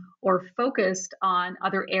in or focused on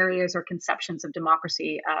other areas or conceptions of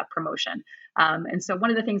democracy promotion. And so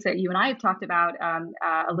one of the things that you and I have talked about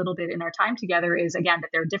a little bit in our time together is, again,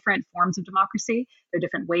 that there are different forms of democracy. There are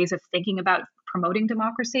different ways of thinking about promoting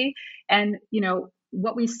democracy. And,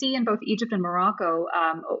 what we see in both Egypt and Morocco,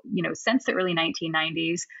 since the early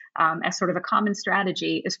 1990s, as sort of a common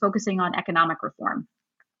strategy, is focusing on economic reform.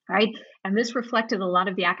 right? And this reflected a lot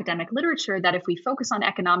of the academic literature that if we focus on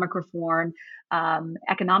economic reform,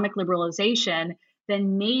 economic liberalization,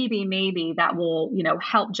 then maybe that will,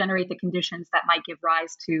 help generate the conditions that might give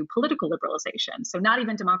rise to political liberalization. So not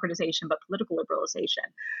even democratization, but political liberalization.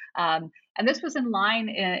 And this was in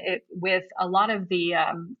line with a lot of the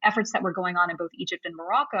efforts that were going on in both Egypt and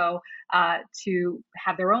Morocco to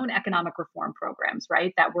have their own economic reform programs,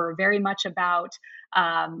 right? That were very much about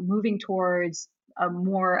moving towards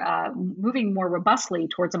moving more robustly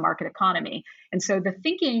towards a market economy. And so the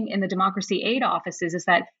thinking in the democracy aid offices is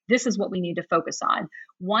that this is what we need to focus on.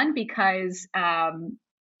 One, because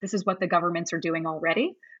this is what the governments are doing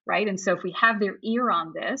already, right? And so if we have their ear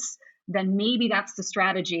on this, then maybe that's the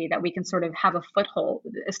strategy that we can sort of have a foothold,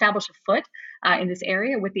 establish a foot in this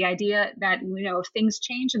area, with the idea that, if things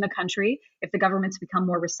change in the country, if the governments become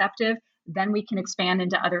more receptive, then we can expand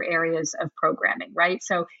into other areas of programming, right?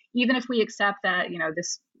 So even if we accept that,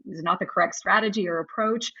 this is not the correct strategy or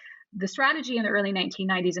approach, the strategy in the early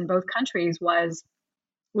 1990s in both countries was,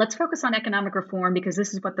 let's focus on economic reform because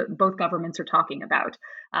this is what both governments are talking about.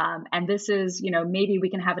 And this is, maybe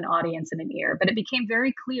we can have an audience and an ear. But it became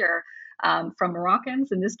very clear from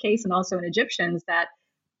Moroccans in this case, and also in Egyptians, that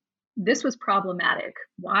this was problematic.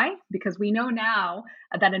 Why? Because we know now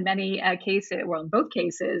that in many cases, well, in both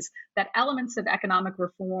cases, that elements of economic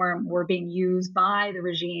reform were being used by the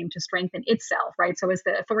regime to strengthen itself, right? So as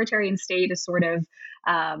the authoritarian state is sort of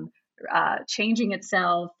changing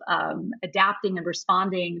itself, adapting and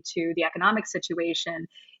responding to the economic situation,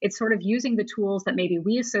 it's sort of using the tools that maybe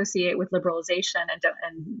we associate with liberalization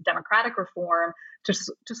and democratic reform to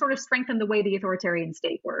sort of strengthen the way the authoritarian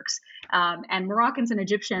state works. And Moroccans and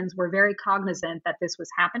Egyptians were very cognizant that this was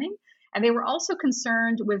happening. And they were also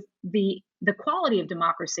concerned with the quality of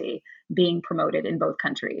democracy being promoted in both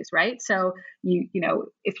countries, right? So,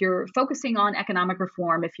 if you're focusing on economic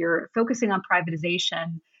reform, if you're focusing on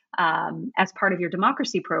privatization, as part of your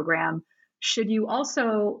democracy program, should you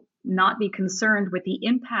also not be concerned with the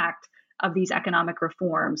impact of these economic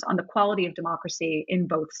reforms on the quality of democracy in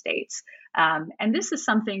both states? And this is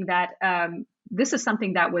something that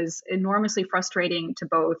was enormously frustrating to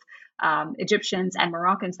both Egyptians and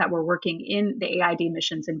Moroccans that were working in the AID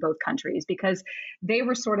missions in both countries, because they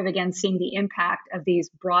were sort of, again, seeing the impact of these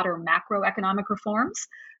broader macroeconomic reforms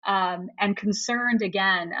and concerned,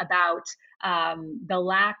 again, about the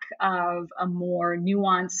lack of a more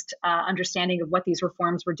nuanced understanding of what these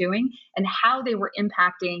reforms were doing and how they were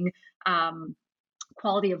impacting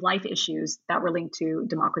quality of life issues that were linked to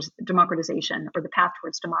democratization or the path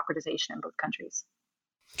towards democratization in both countries.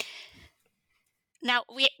 Now,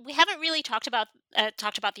 we haven't really talked about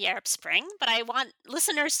the Arab Spring, but I want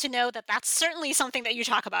listeners to know that that's certainly something that you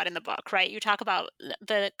talk about in the book, right? You talk about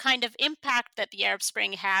the kind of impact that the Arab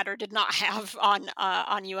Spring had or did not have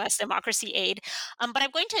on U.S. democracy aid. But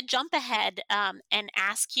I'm going to jump ahead and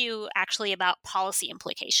ask you actually about policy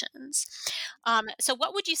implications. So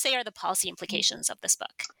what would you say are the policy implications of this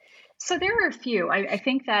book? So there are a few. I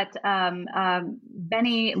think that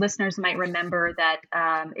many listeners might remember that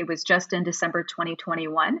it was just in December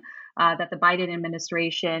 2021 that the Biden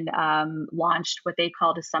administration launched what they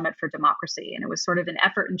called a Summit for Democracy. And it was sort of an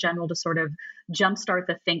effort in general to sort of jumpstart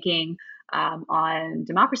the thinking on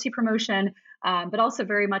democracy promotion, but also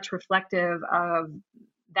very much reflective of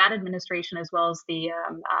that administration, as well as the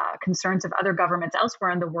concerns of other governments elsewhere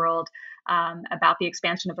in the world about the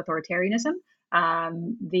expansion of authoritarianism.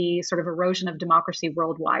 The sort of erosion of democracy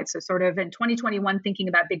worldwide. So sort of in 2021, thinking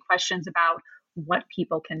about big questions about what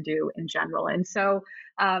people can do in general. And so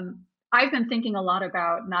I've been thinking a lot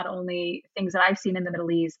about not only things that I've seen in the Middle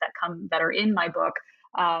East that are in my book,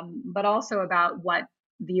 but also about what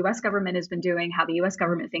the US government has been doing, how the US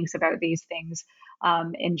government thinks about these things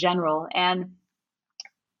in general. And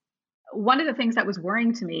one of the things that was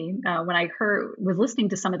worrying to me when I was listening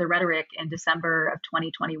to some of the rhetoric in December of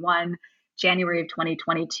 2021, January of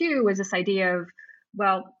 2022, was this idea of,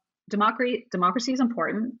 well, democracy is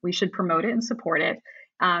important. We should promote it and support it.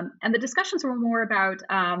 And the discussions were more about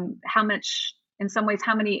how much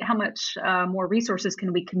more resources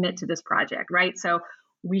can we commit to this project, right? So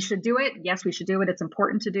we should do it. Yes, we should do it. It's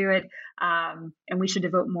important to do it. And we should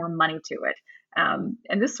devote more money to it.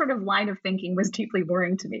 And this sort of line of thinking was deeply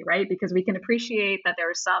worrying to me, right? Because we can appreciate that there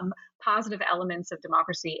are some positive elements of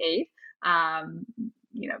democracy aid, and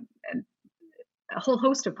a whole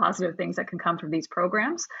host of positive things that can come from these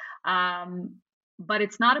programs. But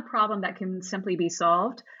it's not a problem that can simply be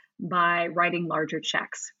solved by writing larger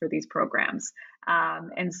checks for these programs.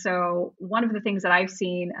 And so one of the things that I've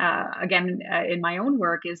seen, in my own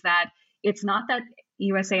work, is that it's not that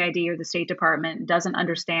USAID or the State Department doesn't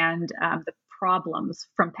understand the problems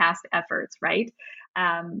from past efforts, right?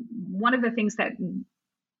 One of the things that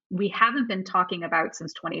we haven't been talking about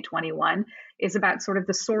since 2021 is about sort of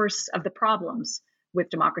the source of the problems with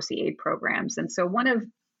democracy aid programs. And so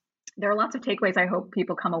there are lots of takeaways I hope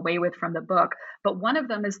people come away with from the book, but one of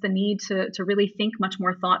them is the need to really think much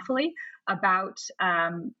more thoughtfully about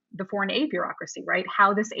the foreign aid bureaucracy, right?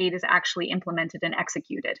 How this aid is actually implemented and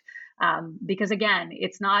executed. Because again,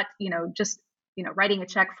 it's not, just writing a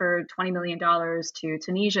check for $20 million to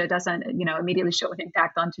Tunisia doesn't, immediately show an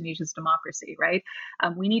impact on Tunisia's democracy, right?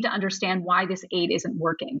 We need to understand why this aid isn't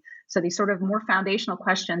working. So these sort of more foundational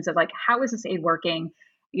questions of like, how is this aid working?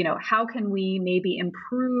 How can we maybe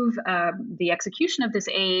improve the execution of this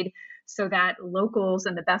aid so that locals,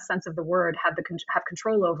 in the best sense of the word, have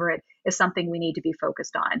control over it, is something we need to be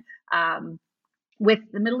focused on. With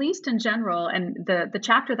the Middle East in general, and the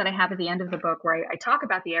chapter that I have at the end of the book where I talk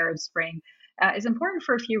about the Arab Spring is important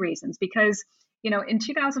for a few reasons. Because, in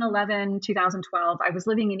 2011, 2012, I was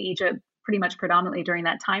living in Egypt pretty much predominantly during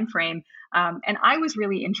that time frame. And I was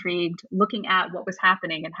really intrigued looking at what was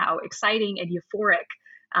happening and how exciting and euphoric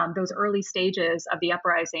those early stages of the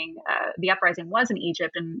uprising was in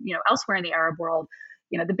Egypt and elsewhere in the Arab world.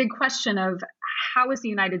 The big question of how is the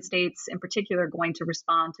United States in particular going to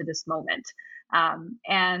respond to this moment?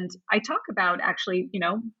 And I talk about actually,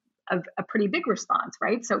 a pretty big response,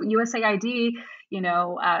 right? So USAID,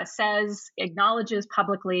 acknowledges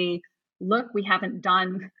publicly, look, we haven't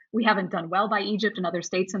done well by Egypt and other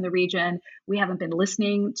states in the region. We haven't been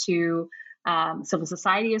listening to civil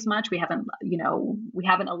society as much. We haven't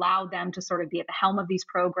allowed them to sort of be at the helm of these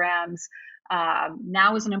programs.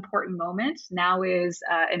 Now is an important moment. Now is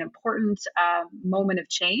an important moment of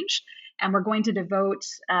change. And we're going to devote,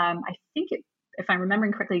 if I'm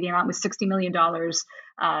remembering correctly, the amount was $60 million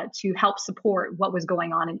to help support what was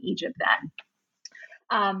going on in Egypt then.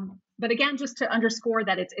 But again, just to underscore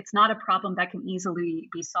that it's not a problem that can easily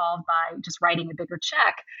be solved by just writing a bigger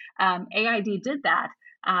check. AID did that.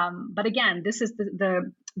 But again, this is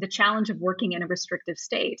the challenge of working in a restrictive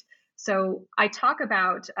state. So I talk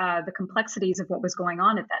about the complexities of what was going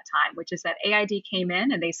on at that time, which is that AID came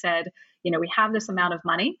in and they said, we have this amount of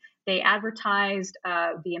money. They advertised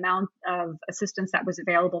the amount of assistance that was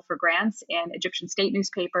available for grants in Egyptian state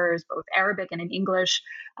newspapers, both Arabic and in English.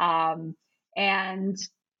 And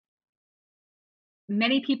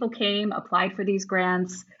many people came, applied for these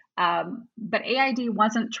grants. But AID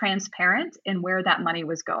wasn't transparent in where that money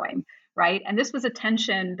was going, right? And this was a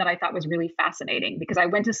tension that I thought was really fascinating because I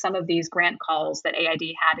went to some of these grant calls that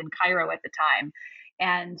AID had in Cairo at the time.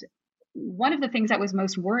 And one of the things that was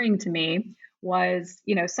most worrying to me was,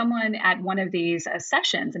 someone at one of these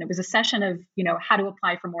sessions, and it was a session of, how to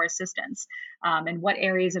apply for more assistance and what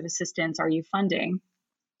areas of assistance are you funding?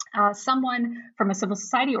 Someone from a civil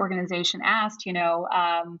society organization asked,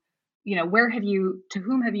 to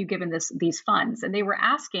whom have you given these funds? And they were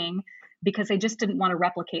asking because they just didn't want to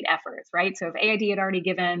replicate efforts, right? So if AID had already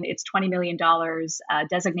given its $20 million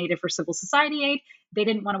designated for civil society aid, they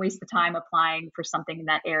didn't want to waste the time applying for something in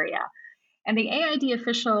that area. And the AID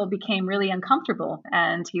official became really uncomfortable.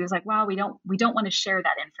 And he was like, wow, we don't want to share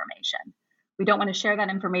that information. We don't want to share that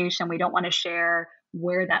information. We don't want to share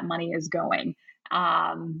where that money is going.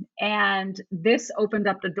 And this opened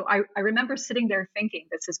up the door. I remember sitting there thinking,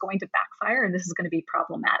 this is going to backfire and this is going to be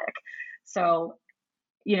problematic. So,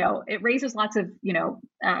 it raises lots of,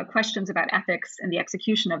 questions about ethics and the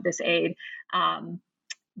execution of this aid.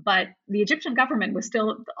 But the Egyptian government was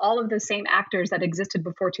still, all of the same actors that existed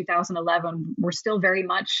before 2011 were still very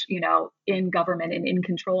much, in government and in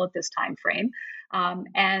control at this time frame.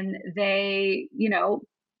 And they,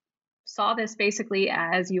 saw this basically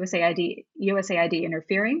as USAID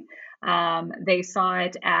interfering. They saw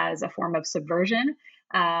it as a form of subversion.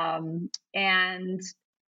 And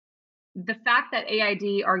the fact that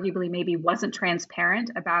AID arguably maybe wasn't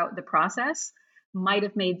transparent about the process might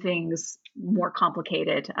have made things more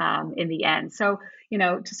complicated in the end. So,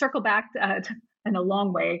 to circle back in a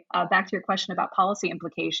long way back to your question about policy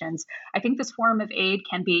implications, I think this form of aid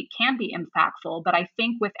can be impactful, but I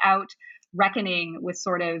think without reckoning with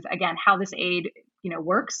sort of, again, how this aid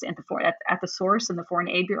works at the source in the foreign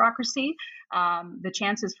aid bureaucracy, the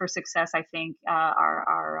chances for success, I think,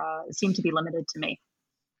 are seem to be limited to me.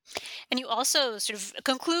 And you also sort of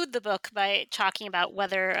conclude the book by talking about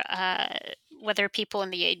whether people in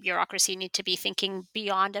the aid bureaucracy need to be thinking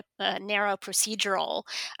beyond a narrow procedural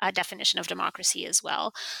definition of democracy as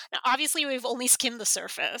well. Now, obviously, we've only skimmed the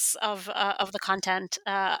surface of the content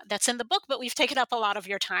that's in the book, but we've taken up a lot of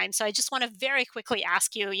your time. So I just want to very quickly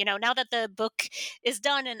ask you, now that the book is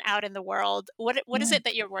done and out in the world, what is it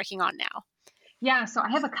that you're working on now? Yeah, so I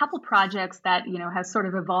have a couple projects that has sort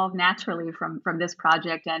of evolved naturally from this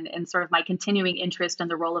project and sort of my continuing interest in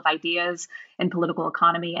the role of ideas in political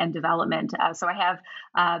economy and development. So I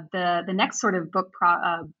have the next sort of book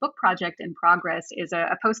project in progress is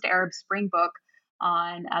a post Arab Spring book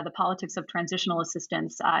on the politics of transitional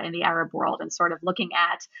assistance in the Arab world, and sort of looking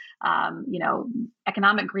at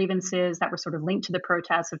economic grievances that were sort of linked to the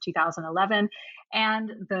protests of 2011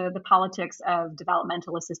 and the politics of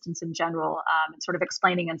developmental assistance in general, and sort of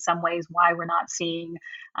explaining in some ways why we're not seeing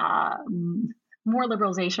more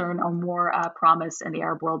liberalization or more promise in the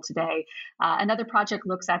Arab world today. Another project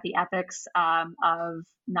looks at the ethics of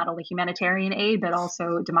not only humanitarian aid but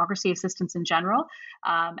also democracy assistance in general,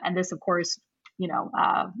 and this, of course,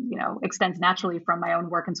 extends naturally from my own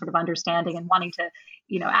work and sort of understanding and wanting to,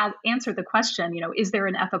 answer the question, is there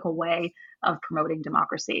an ethical way of promoting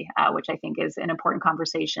democracy, which I think is an important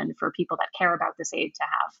conversation for people that care about this aid to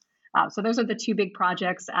have. So those are the two big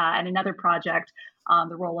projects, and another project on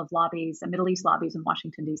the role of lobbies, Middle East lobbies in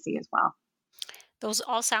Washington, D.C. as well. Those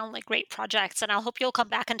all sound like great projects, and I hope you'll come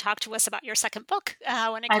back and talk to us about your second book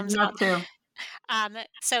when it I'd comes love out. to.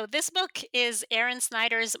 So this book is Aaron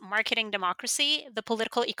Snyder's Marketing Democracy, The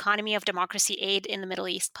Political Economy of Democracy Aid in the Middle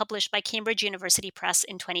East, published by Cambridge University Press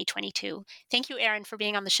in 2022. Thank you, Aaron, for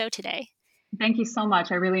being on the show today. Thank you so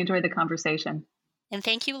much. I really enjoyed the conversation. And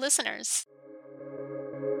thank you, listeners.